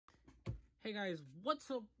Hey guys, what's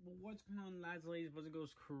up? What's going on, lads, ladies, boys and girls,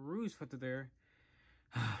 cruise for there.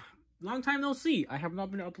 Long time no see. I have not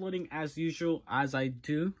been uploading as usual as I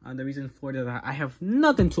do, and the reason for that, I have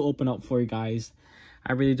nothing to open up for you guys.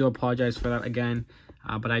 I really do apologize for that again,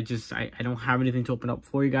 but I don't have anything to open up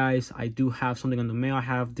for you guys. I do have something on the mail. I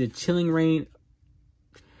have the Chilling Reign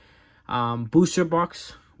booster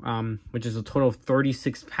box, which is a total of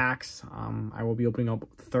 36 packs. I will be opening up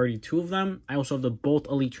 32 of them. I also have the both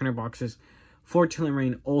Elite Trainer boxes for Chilling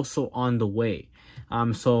Reign also on the way.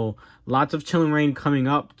 So lots of Chilling Reign coming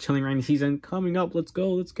up. Chilling Reign season coming up. Let's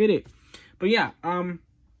go. Let's get it. But yeah, that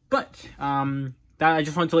I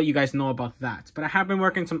just wanted to let you guys know about that. But I have been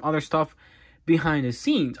working some other stuff behind the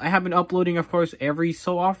scenes. I have been uploading, of course, every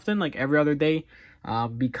so often, like every other day,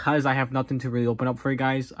 because I have nothing to really open up for you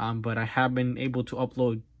guys. But I have been able to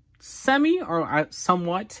upload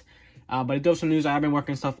somewhat. But I do have some news. I have been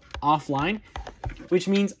working stuff offline, which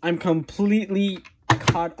means I'm completely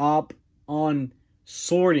caught up on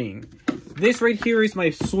sorting. This right here is my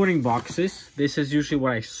sorting boxes. This is usually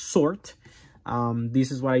what I sort.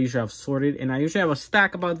 This is what I usually have sorted, and I usually have a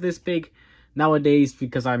stack about this big nowadays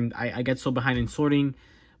because I get so behind in sorting.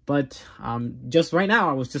 But just right now,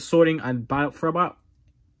 I was just sorting for about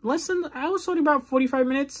I was sorting about 45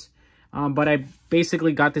 minutes. But I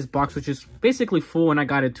basically got this box, which is basically full, and I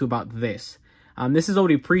got it to about this. This is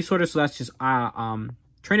already pre-sorted, so that's just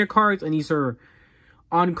trainer cards, and these are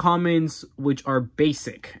uncommons, which are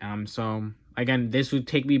basic. So again, this would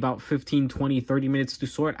take me about 15, 20, 30 minutes to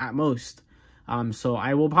sort at most. So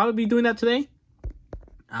I will probably be doing that today.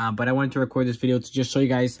 But I wanted to record this video to just show you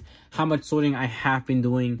guys how much sorting I have been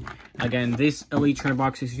doing. Again, this Elite Trainer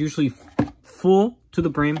box is usually full to the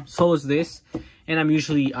brim. So is this. And I'm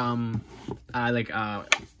usually,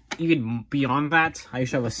 even beyond that. I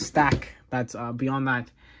usually have a stack that's beyond that.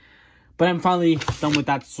 But I'm finally done with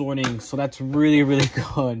that sorting. So that's really, really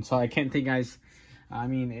good. So I can't thank you guys. I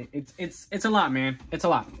mean, it's a lot, man. It's a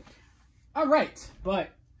lot. All right. But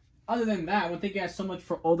other than that, I want to thank you guys so much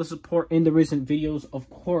for all the support in the recent videos, of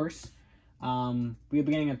course. We have been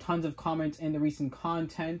getting tons of comments in the recent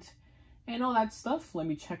content and all that stuff. Let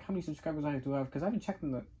me check how many subscribers I do have, because I haven't checked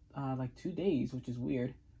in the like 2 days, which is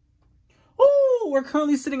weird. Oh, we're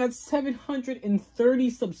currently sitting at 730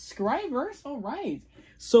 subscribers. All right,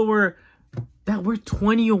 so we're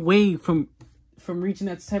 20 away from reaching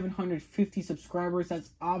that 750 subscribers. That's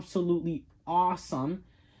absolutely awesome.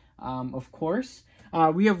 Of course,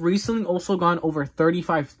 we have recently also gone over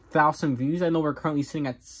 35,000 views. I know we're currently sitting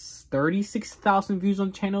at 36,000 views on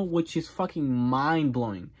the channel, which is fucking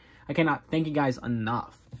mind-blowing. I cannot thank you guys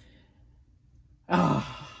enough.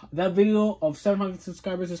 That video of 700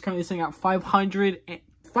 subscribers is currently sitting at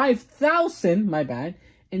 5,000, my bad,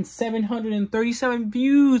 and 737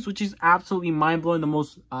 views, which is absolutely mind-blowing. The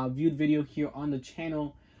most viewed video here on the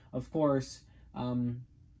channel, of course.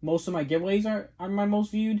 Most of my giveaways are my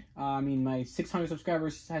most viewed. I mean, my 600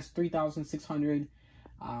 subscribers has 3,600.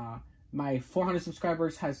 My 400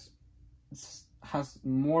 subscribers has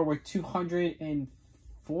more with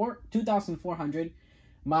 2,400.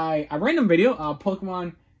 My random video,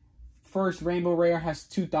 Pokemon First Rainbow Rare, has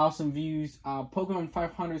 2,000 views. Pokemon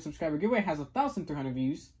 500 subscriber giveaway has 1,300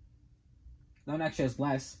 views. That one actually has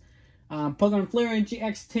less. Pokemon Flareon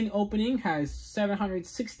GX tin opening has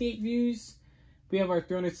 768 views. We have our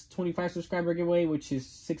 325 subscriber giveaway, which is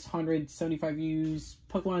 675 views.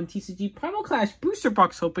 Pokemon TCG Primal Clash booster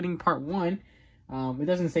box opening part 1. It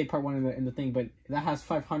doesn't say part 1 in the thing, but that has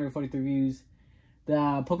 543 views. The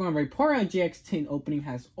Pokemon Vaporeon GX tin opening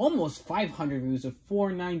has almost 500 views of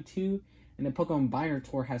 492, and the Pokemon Binder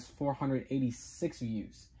Tour has 486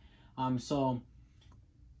 views. And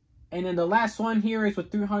then the last one here is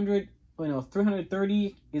with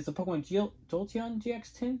 330 is the Pokemon Jolteon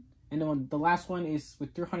GX tin, and then the last one is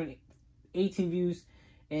with 318 views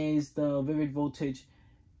is the Vivid Voltage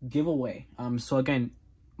giveaway. So again,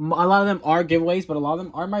 a lot of them are giveaways, but a lot of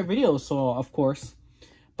them are my videos. So of course.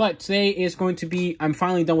 But today is going to be, I'm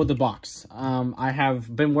finally done with the box. I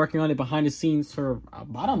have been working on it behind the scenes for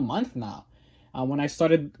about a month now. When I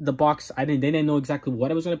started the box, they didn't know exactly what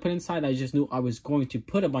I was going to put inside. I just knew I was going to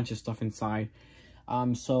put a bunch of stuff inside.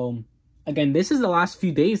 So, again, this is the last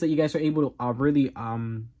few days that you guys are able to really,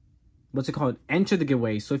 enter the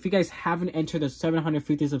giveaway. So if you guys haven't entered the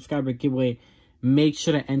 750 subscriber giveaway, make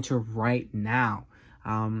sure to enter right now.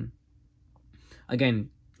 Again,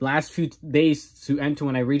 last few days to enter.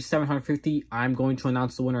 When I reach 750, I'm going to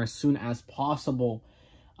announce the winner as soon as possible.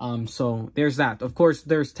 So there's that. Of course,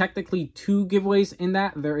 there's technically 2 giveaways in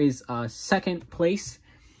that. There is second place,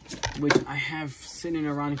 which I have sitting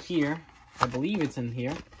around here. I believe it's in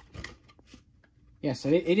here. Yes,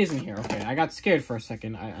 it is in here. Okay, I got scared for a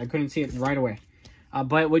second. I couldn't see it right away.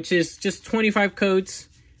 But which is just 25 codes,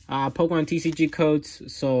 Pokemon TCG codes.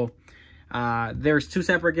 So there's 2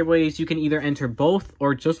 separate giveaways. You can either enter both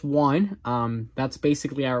or just one. That's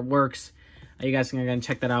basically how it works. You guys can again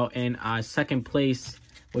check that out. And second place,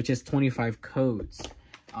 which is 25 codes.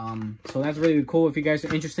 So that's really cool. If you guys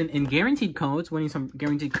are interested in guaranteed codes, winning some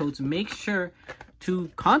guaranteed codes, make sure to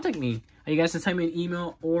contact me. You guys can send me an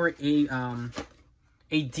email or a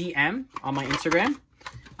DM on my Instagram.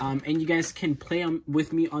 And you guys can play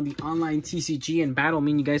with me on the online TCG and battle.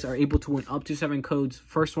 You guys are able to win up to 7 codes.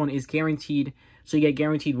 First one is guaranteed. So you get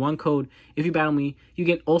guaranteed 1 code. If you battle me,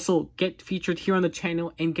 you also get featured here on the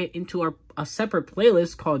channel and get into a separate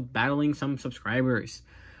playlist called Battling Some Subscribers.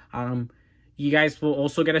 You guys will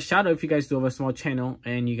also get a shout out if you guys do have a small channel,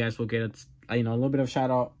 and you guys will get a little bit of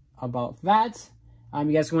shout out about that.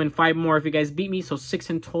 You guys can win 5 more if you guys beat me, so 6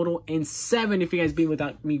 in total, and 7 if you guys beat me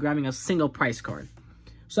without me grabbing a single prize card.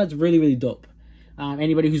 So that's really, really dope.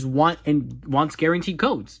 Anybody who's wants guaranteed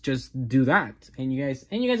codes, just do that, and you guys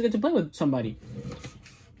get to play with somebody.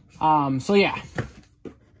 So yeah.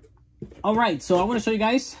 All right, so I want to show you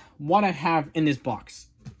guys what I have in this box.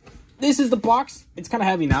 This is the box. It's kind of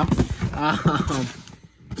heavy now.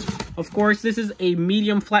 Of course, this is a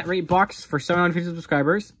medium flat rate box for 750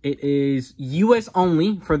 subscribers. It is US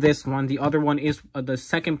only for this one. The other one is the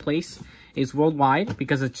second place is worldwide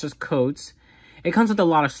because it's just codes. It comes with a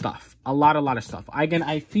lot of stuff. A lot of stuff. Again,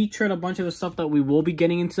 I featured a bunch of the stuff that we will be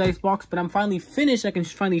getting in today's box, but I'm finally finished. I can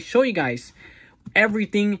finally show you guys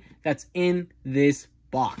everything that's in this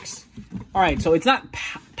box. All right, so it's not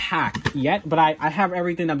packed yet, but I have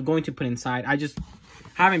everything I'm going to put inside. I just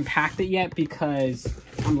haven't packed it yet because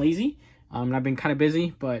I'm lazy. And I've been kind of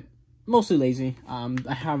busy, but mostly lazy.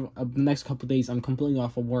 I have the next couple days I'm completely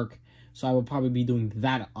off of work, so I will probably be doing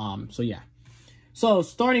that. So yeah. So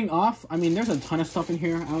starting off, I mean, there's a ton of stuff in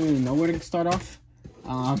here. I don't really know where to start off.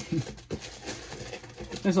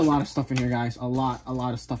 There's a lot of stuff in here, guys. A lot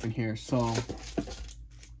of stuff in here. So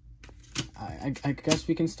I guess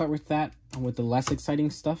we can start with that, with the less exciting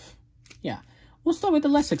stuff. Yeah, we'll start with the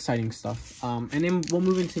less exciting stuff, and then we'll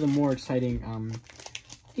move into the more exciting,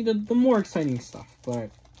 the more exciting stuff.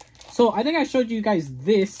 But so I think I showed you guys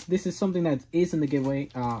this. This is something that is in the giveaway.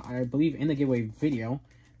 I believe in the giveaway video.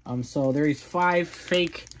 So there is 5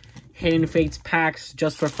 fake Hidden Fates packs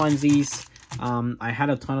just for funsies. I had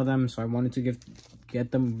a ton of them, so I wanted to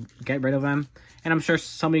get rid of them. And I'm sure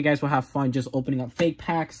some of you guys will have fun just opening up fake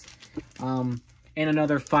packs. And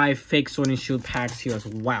another 5 fake Sword and Shield packs here as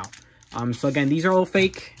well. So again, these are all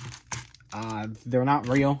fake. They're not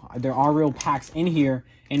real. There are real packs in here,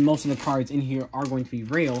 and most of the cards in here are going to be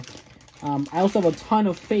real. I also have a ton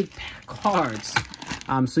of fake cards.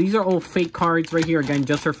 So these are all fake cards right here, again,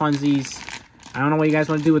 just for funsies. I don't know what you guys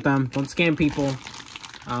want to do with them. Don't scam people.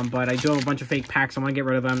 But I do have a bunch of fake packs. I want to get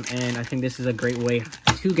rid of them, and I think this is a great way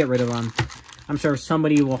to get rid of them. I'm sure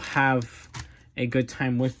somebody will have a good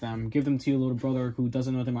time with them. Give them to your little brother who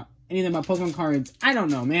doesn't know anything about Pokemon cards. I don't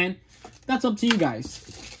know, man. That's up to you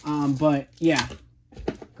guys. But yeah,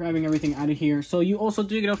 grabbing everything out of here. So you also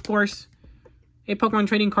do get, of course, a Pokemon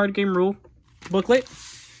trading card game rule booklet.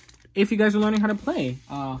 If you guys are learning how to play,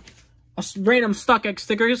 a random StockX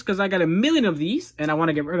stickers, because I got a million of these and I want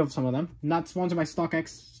to get rid of some of them. Not sponsored by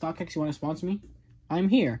StockX. StockX, you want to sponsor me? I'm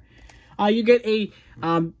here. You get a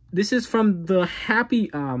this is from the Happy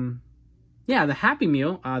the Happy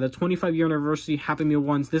Meal, the 25-year anniversary Happy Meal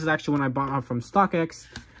ones. This is actually one I bought from StockX,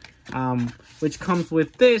 which comes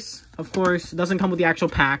with this. Of course, it doesn't come with the actual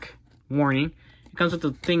pack. Warning. It comes with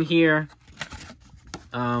the thing here.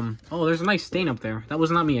 Oh, there's a nice stain up there. That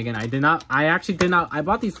was not me again. I actually did not. I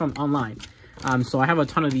bought these from online. So I have a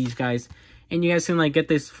ton of these, guys. And you guys can like get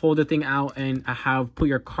this folded thing out and put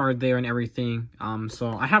your card there and everything.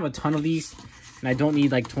 So I have a ton of these and I don't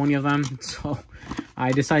need like 20 of them. So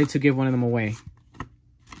I decided to give one of them away.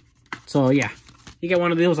 So yeah, you get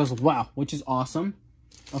one of those as well, which is awesome.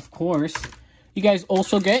 Of course, you guys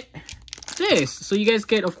also get this. So you guys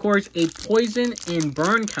get, of course, a poison and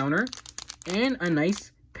burn counter. And a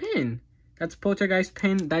nice pin. That's Poltergeist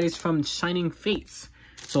pin. That is from Shining Fates.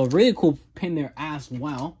 So a really cool pin there as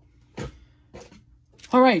well.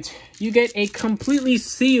 Alright. You get a completely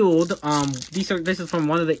sealed. This is from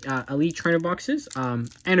one of the Elite Trainer boxes.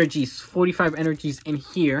 Energies. 45 energies in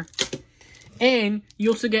here. And you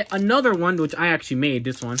also get another one, which I actually made.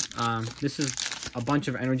 This one. This is a bunch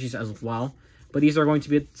of energies as well. But these are going to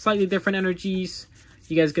be slightly different energies.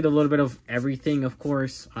 You guys get a little bit of everything, of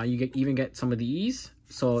course. You even get some of these.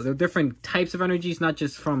 So they're different types of energies, not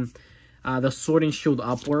just from the Sword and Shield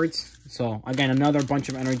upwards. So again, another bunch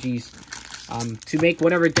of energies. to make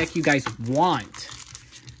whatever deck you guys want.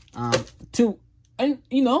 To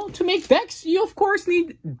make decks, you of course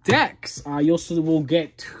need decks. You also will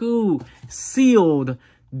get 2 sealed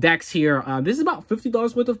decks here. This is about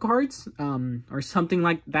 $50 worth of cards, or something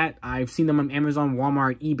like that. I've seen them on Amazon,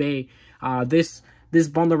 Walmart, eBay. This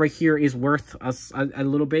bundle right here is worth a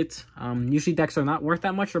little bit. Usually decks are not worth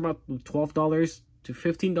that much. They're about $12 to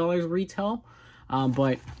 $15 retail.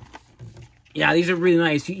 But yeah, these are really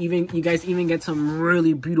nice. You guys even get some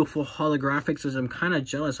really beautiful holographics, which I'm kind of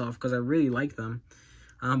jealous of because I really like them.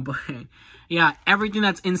 But yeah, everything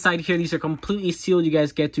that's inside here, these are completely sealed. You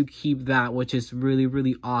guys get to keep that, which is really,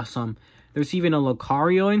 really awesome. There's even a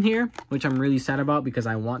Lucario in here, which I'm really sad about because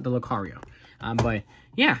I want the Lucario. But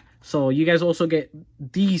yeah, so you guys also get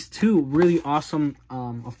these 2 really awesome,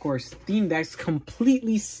 of course, theme decks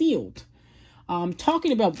completely sealed.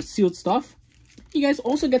 Talking about sealed stuff, you guys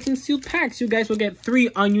also get some sealed packs. You guys will get 3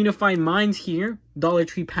 Ununified Minds here. Dollar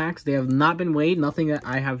Tree packs. They have not been weighed. Nothing that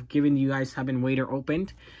I have given you guys have been weighed or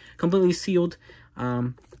opened. Completely sealed.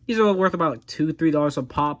 These are worth about $2 to $3 a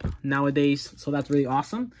pop nowadays. So that's really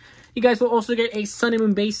awesome. You guys will also get a Sun and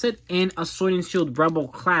Moon base set and a Sword and Shield Rebel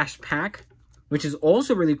Clash pack, which is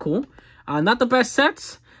also really cool. Not the best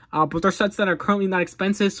sets, but they're sets that are currently not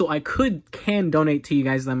expensive. So I can donate to you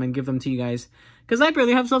guys them and give them to you guys, because I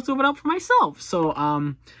barely have stuff to open up for myself.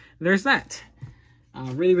 So, there's that.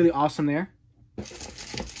 Really, really awesome there.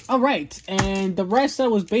 Alright, and the rest that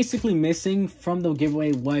was basically missing from the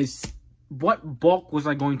giveaway was what bulk was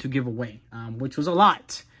I going to give away, which was a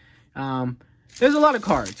lot. There's a lot of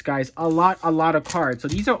cards, guys. A lot of cards. So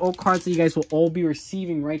these are all cards that you guys will all be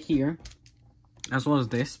receiving right here, as well as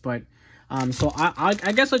this. But, so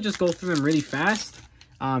I guess I'll just go through them really fast.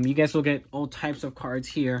 You guys will get all types of cards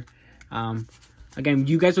here. Again,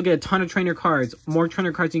 you guys will get a ton of trainer cards, more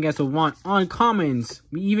trainer cards you guys will want, uncommons.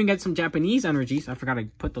 We even get some Japanese energies. I forgot I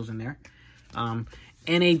put those in there. And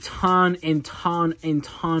a ton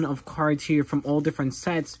of cards here from all different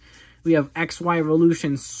sets. We have XY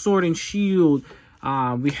Evolution, Sword and Shield.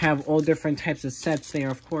 We have all different types of sets there,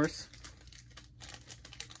 of course,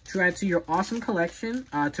 to add to your awesome collection.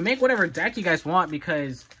 To make whatever deck you guys want,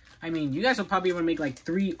 because, I mean, you guys will probably want to make like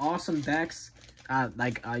 3 awesome decks. I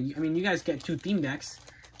mean, you guys get 2 theme decks,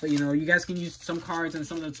 but, you know, you guys can use some cards and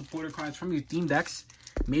some of the supporter cards from your theme decks.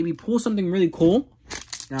 Maybe pull something really cool.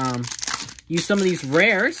 Use some of these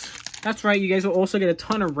rares. That's right, you guys will also get a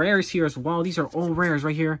ton of rares here as well. These are all rares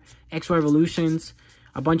right here. XY Evolutions,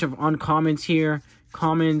 a bunch of uncommons here,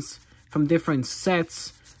 commons from different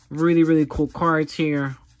sets. Really, really cool cards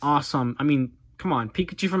here. Awesome. I mean, come on,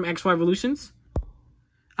 Pikachu from XY Evolutions?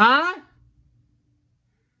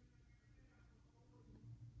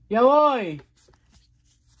 Yeah, boy!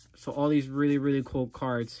 So all these really, really cool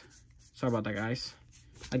cards. Sorry about that, guys.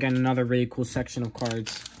 Again, another really cool section of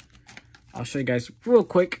cards. I'll show you guys real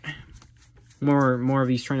quick. More of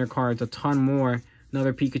these trainer cards. A ton more.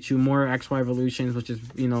 Another Pikachu. More XY Evolutions, which is,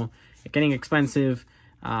 you know, getting expensive.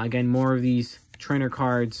 Again, more of these trainer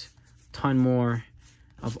cards. Ton more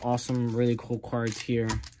of awesome, really cool cards here.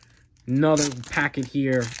 Another packet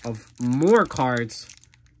here of more cards.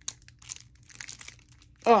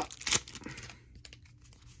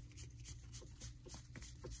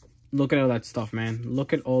 Look at all that stuff, man.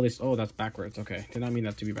 Look at all this. Oh, that's backwards. Okay, did not mean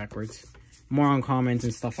that to be backwards. More uncommons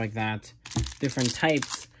and stuff like that. Different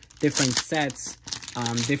types, different sets,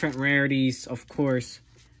 different rarities, of course.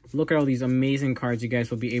 Look at all these amazing cards you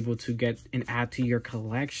guys will be able to get and add to your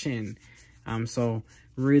collection. So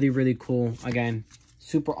really, really cool. Again,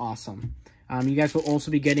 super awesome. You guys will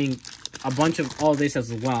also be getting a bunch of all this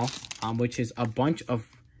as well, which is a bunch of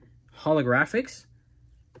holographics.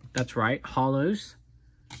 That's right, holos.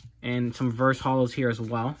 And some reverse holos here as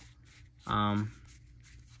well. Ton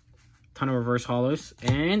of reverse holos.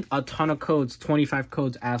 And a ton of codes, 25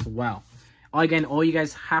 codes as well. Again, all you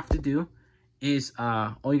guys have to do is,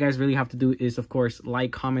 of course,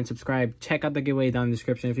 like, comment, subscribe. Check out the giveaway down in the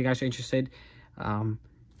description. If you guys are interested,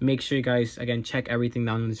 make sure you guys, again, check everything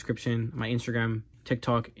down in the description. My Instagram,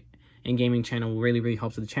 TikTok, and gaming channel really, really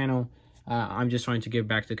helps with the channel. I'm just trying to give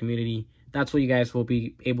back to the community. That's what you guys will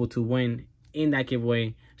be able to win in that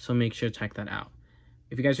giveaway, so make sure to check that out.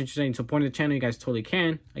 If you guys are interested in supporting the channel, you guys totally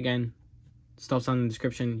can. Again, stuff's down in the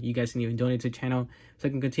description. You guys can even donate to the channel so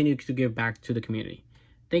I can continue to give back to the community.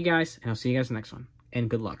 Thank you guys, and I'll see you guys in the next one. And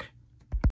good luck.